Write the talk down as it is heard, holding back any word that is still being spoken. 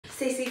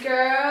STAYC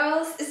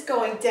girls, it's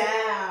going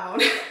down.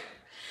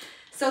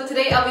 So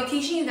today I'll be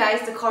teaching you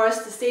guys the chorus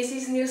to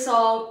STAYC's new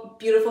song,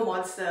 Beautiful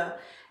Monster.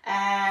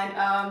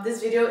 And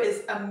this video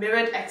is a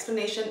mirrored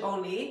explanation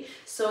only,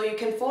 so you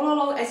can follow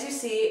along as you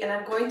see, and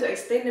I'm going to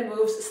explain the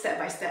moves step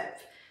by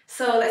step.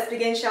 So let's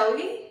begin, shall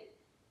we?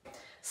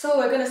 So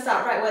we're going to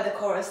start right where the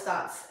chorus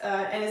starts,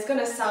 and it's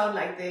going to sound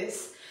like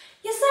this.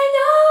 Yes, I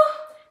know,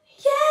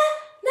 yeah,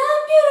 not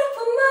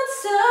beautiful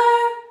monster.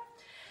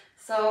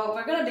 So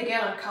we're going to begin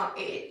on count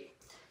 8.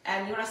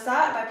 And you want to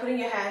start by putting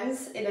your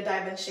hands in a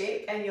diamond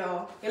shape and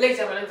your legs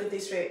are relatively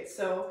straight.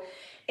 So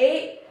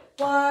 8,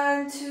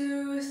 1,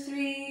 2,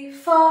 3,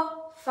 4,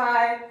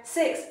 5,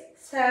 6,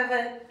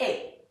 7,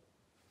 8.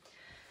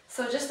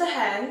 So just the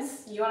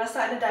hands, you want to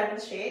start in a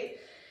diamond shape,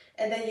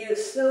 and then you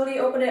slowly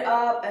open it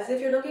up as if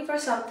you're looking for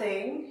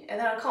something, and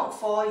then on count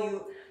 4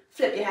 you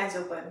flip your hands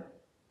open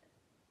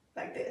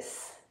like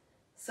this.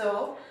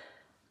 So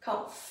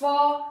count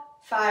 4,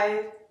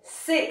 5,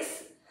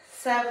 6,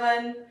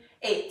 7,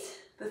 8.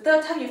 The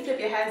third time you flip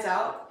your hands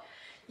out,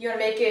 you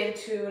want to make it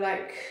into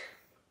like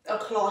a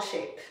claw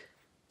shape.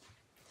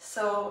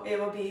 So it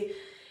will be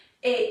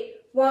 8,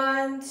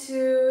 1,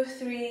 2,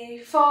 3,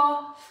 4,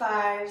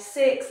 5,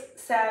 6,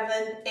 7,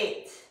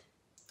 8.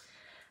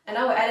 And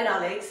now we're adding our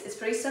legs. It's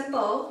pretty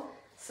simple.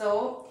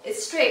 So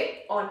it's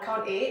straight on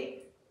count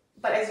 8,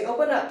 but as you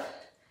open up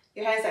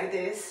your hands like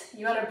this,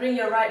 you want to bring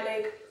your right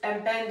leg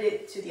and bend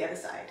it to the other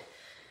side.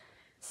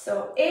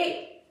 So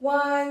 8,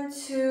 1,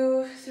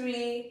 2,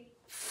 3,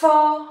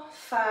 4,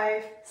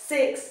 5,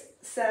 6,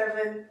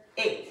 7,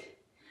 8.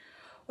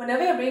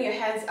 Whenever you bring your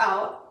hands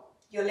out,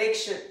 your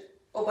legs should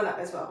open up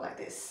as well, like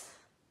this.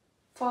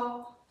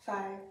 4,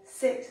 5,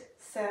 6,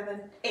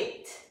 7,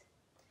 8.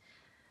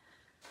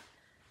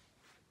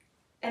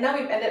 And now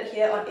we've ended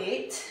here on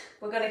 8.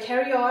 We're going to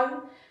carry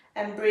on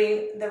and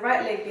bring the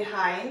right leg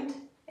behind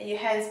and your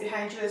hands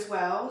behind you as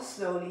well,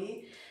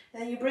 slowly.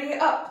 And then you bring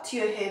it up to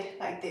your head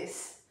like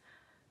this.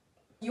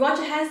 You want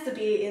your hands to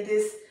be in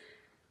this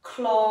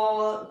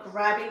claw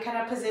grabbing kind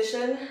of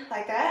position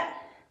like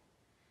that,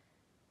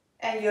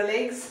 and your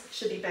legs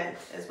should be bent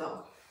as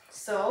well.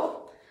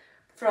 So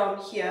from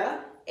here,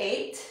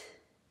 8,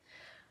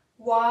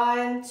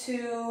 1,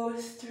 2,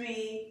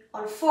 3,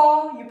 on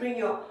 4 you bring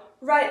your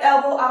right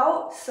elbow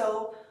out,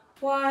 so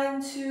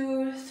 1,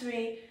 2,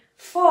 3,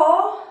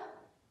 4,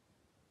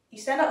 you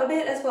stand up a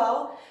bit as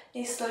well,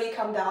 and you slowly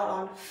come down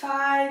on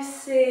 5,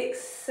 6,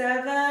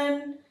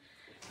 7,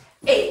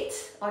 8.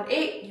 On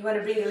 8, you want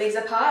to bring your legs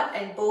apart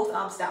and both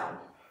arms down.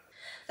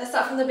 Let's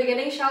start from the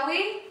beginning, shall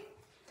we?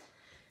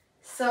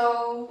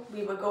 So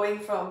we were going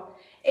from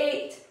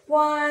 8,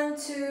 1,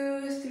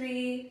 2,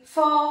 3,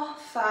 4,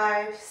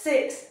 5,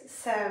 6,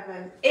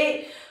 7,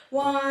 8.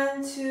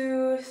 1,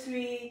 2,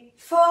 3,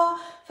 4,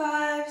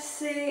 5,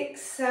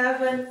 6,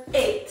 7,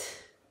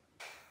 8.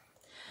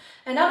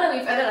 And now that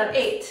we've ended on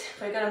 8,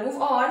 we're going to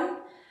move on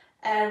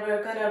and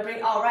we're going to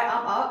bring our right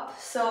arm up.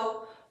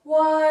 So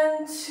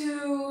 1,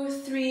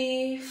 2,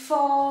 3,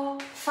 4,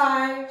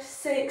 5,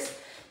 6,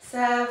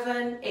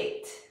 7,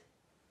 8.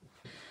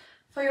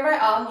 For your right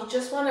arm, you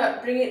just want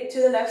to bring it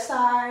to the left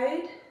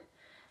side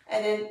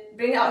and then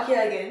bring it out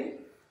here again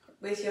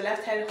with your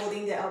left hand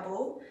holding the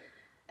elbow.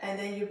 And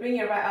then you bring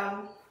your right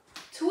arm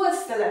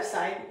towards the left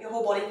side, your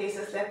whole body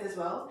faces left as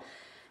well.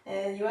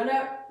 And you want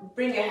to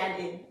bring your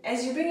hand in.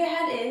 As you bring your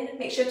hand in,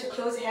 make sure to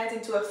close your hands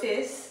into a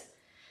fist.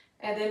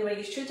 And then when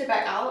you shoot it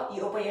back out,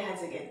 you open your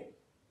hands again.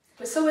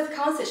 So with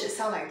counts, it should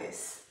sound like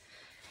this.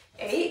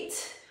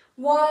 8,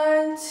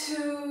 1,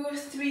 2,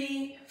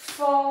 3,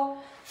 4,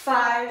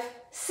 5,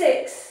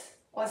 6.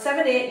 On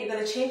 7, 8, you're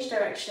going to change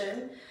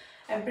direction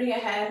and bring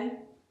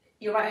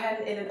your right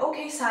hand in an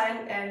OK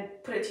sign and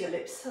put it to your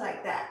lips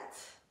like that.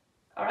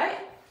 Alright?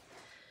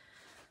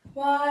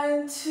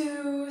 1,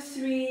 2,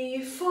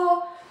 3,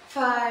 4,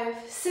 5,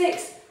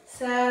 6,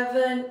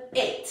 7,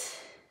 8.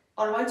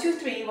 On 1, 2,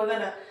 3, we're going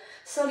to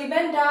slowly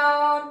bend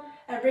down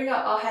and bring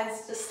up our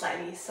hands just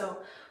slightly. So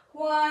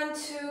 1,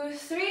 2,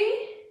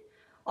 3.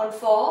 On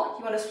 4,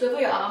 you want to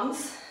swivel your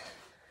arms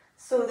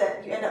so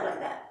that you end up like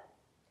that.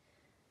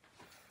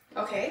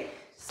 Okay,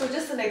 so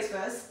just the next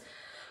verse.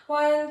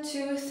 1,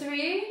 2,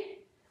 3,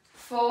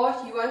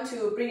 4. You want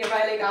to bring your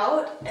right leg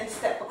out and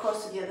step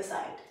across to the other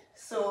side.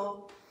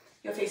 So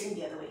you're facing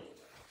the other way.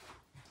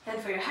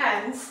 And for your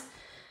hands,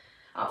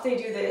 after you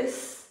do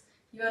this,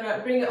 you want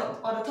to bring it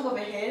on the top of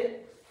your head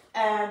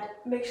and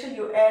make sure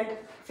you end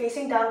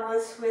facing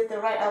downwards with the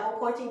right elbow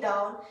pointing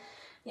down.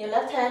 Your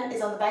left hand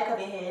is on the back of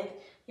your head,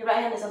 your right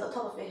hand is on the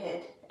top of your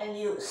head, and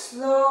you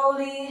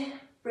slowly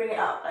bring it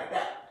out like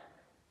that.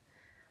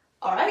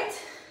 Alright?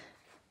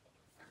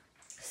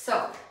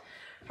 So,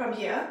 from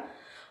here,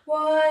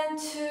 1,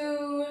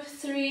 2,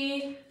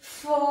 3,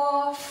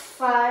 4,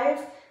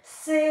 5,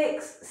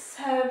 6,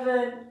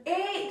 7,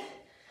 8.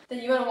 Then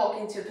you want to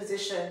walk into a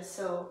position.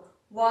 So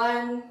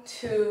 1,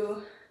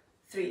 2,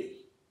 3.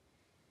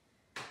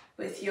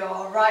 With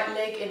your right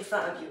leg in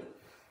front of you.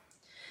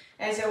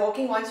 As you're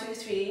walking 1, 2,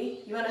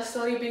 3, you want to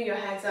slowly bring your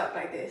hands up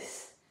like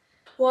this.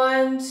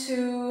 1,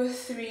 2,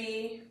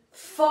 3,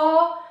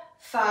 4,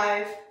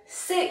 5,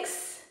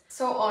 6.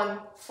 So on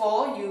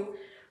 4, you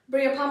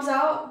bring your palms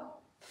out.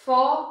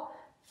 4,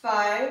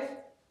 5,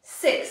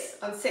 6.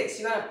 On 6,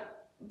 you want to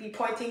be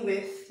pointing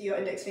with your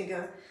index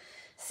finger.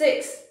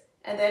 6.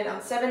 And then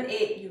on 7,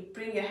 8, you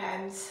bring your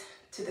hands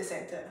to the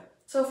center.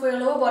 So for your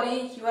lower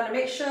body, you want to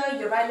make sure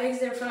your right leg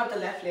is in front of the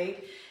left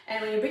leg.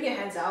 And when you bring your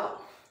hands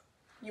out,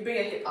 you bring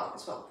your hip out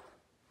as well.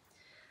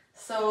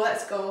 So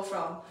let's go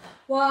from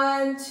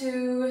 1,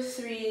 2,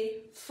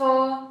 3,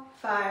 4,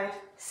 5,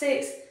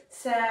 6,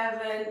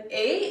 7,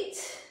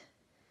 8.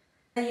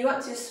 And you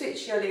want to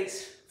switch your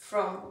legs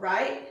from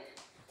right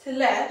to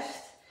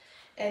left,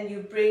 and you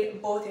bring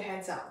both your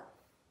hands out.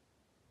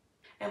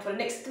 And for the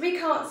next 3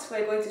 counts,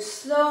 we're going to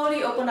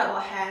slowly open up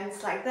our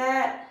hands like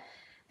that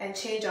and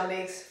change our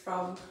legs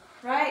from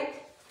right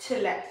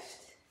to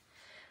left.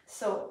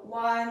 So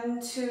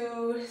 1,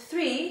 2,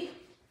 3,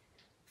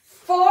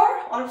 4.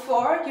 On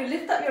 4, you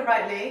lift up your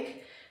right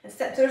leg and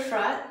step to the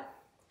front.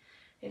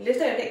 You lift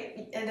up your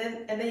leg,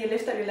 and then you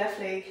lift up your left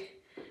leg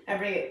and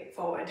bring it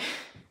forward.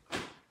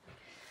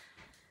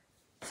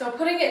 So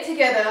putting it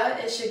together,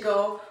 it should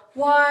go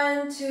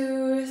 1,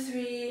 2,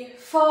 3,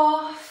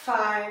 4,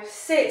 5,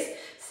 6,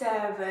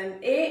 7,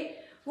 8.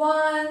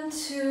 1,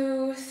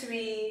 2,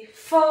 3,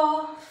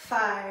 4,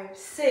 5,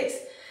 6,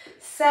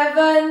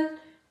 7,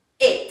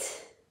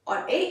 8.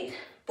 On 8,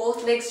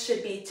 both legs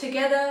should be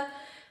together,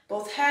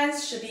 both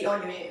hands should be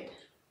on your head.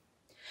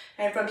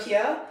 And from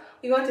here,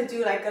 we want to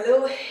do like a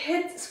little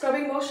head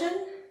scrubbing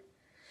motion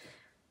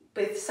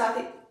with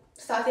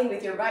starting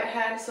with your right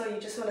hand. So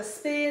you just want to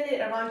spin it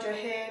around your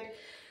head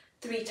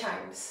 3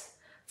 times.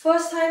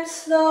 First time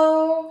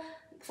slow,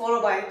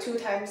 followed by 2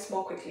 times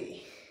more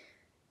quickly.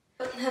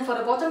 And for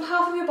the bottom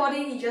half of your body,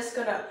 you're just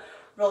gonna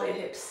roll your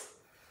hips.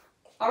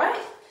 Alright?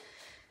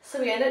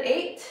 So we ended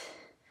 8.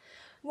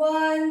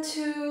 1,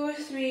 2,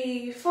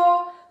 3,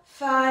 4,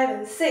 5,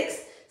 and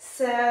 6,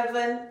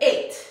 7,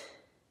 8.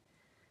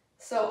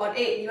 So on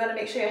 8, you want to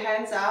make sure your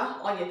hands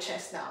are on your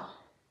chest now.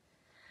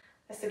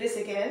 Let's do this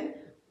again.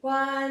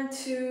 1,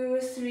 2,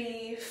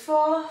 3,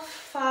 4,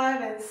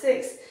 5, and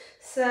 6,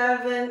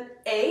 7,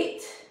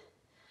 8.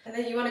 And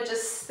then you want to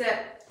just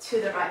step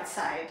to the right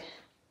side.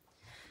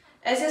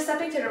 As you're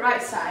stepping to the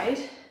right side,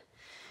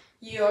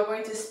 you are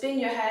going to spin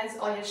your hands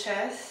on your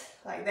chest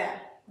like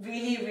that,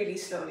 really, really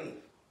slowly.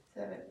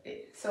 7,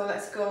 8. So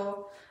let's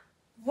go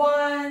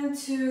 1,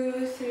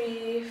 2,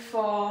 3,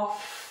 4,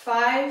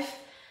 5,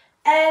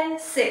 and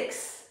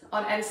 6.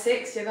 On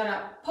N6, you're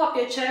gonna pop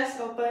your chest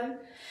open.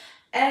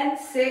 And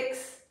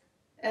 6,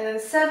 and then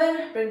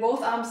 7, bring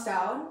both arms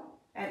down.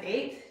 And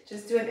 8,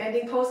 just do an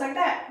ending pose like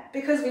that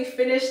because we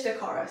finished the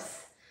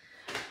chorus.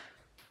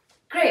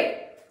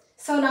 Great.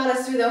 So now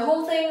let's do the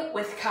whole thing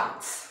with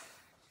counts.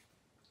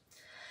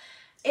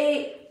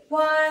 8,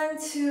 1,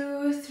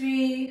 2,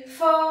 3,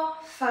 4,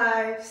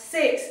 5,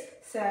 6,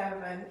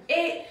 7,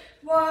 8.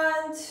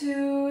 1,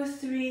 2,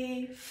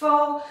 3,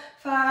 4,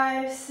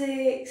 5,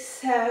 6,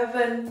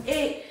 7,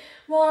 8.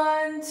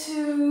 1,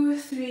 2,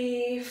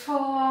 3,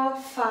 4,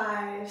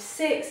 5,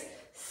 6,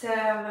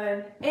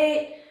 7,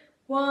 8.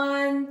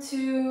 1,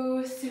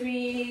 2,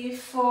 3,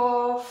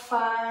 4,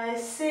 5,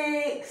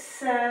 6,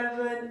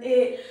 7,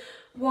 8.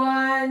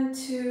 1,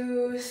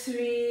 2,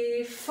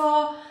 3,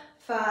 4,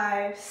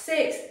 5,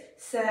 6,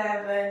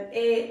 7,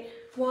 8.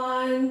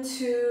 1,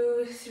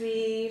 2,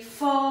 3,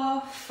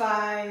 4,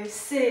 5,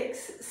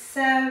 6,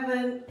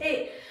 7,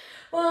 8.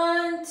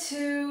 1,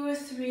 2,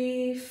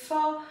 3,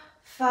 4,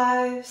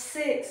 5,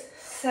 6,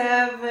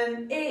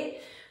 7,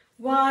 8.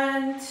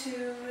 1,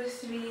 2,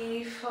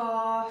 3,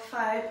 4,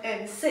 5,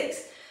 and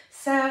 6,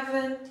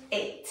 7,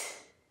 8.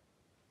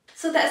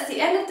 So that's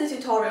the end of the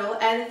tutorial,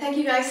 and thank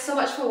you guys so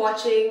much for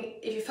watching.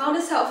 If you found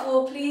this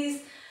helpful,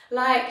 please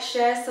like,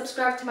 share,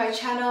 subscribe to my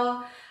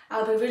channel.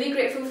 I'll be really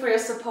grateful for your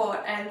support,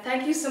 and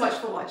thank you so much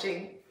for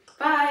watching.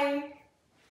 Bye!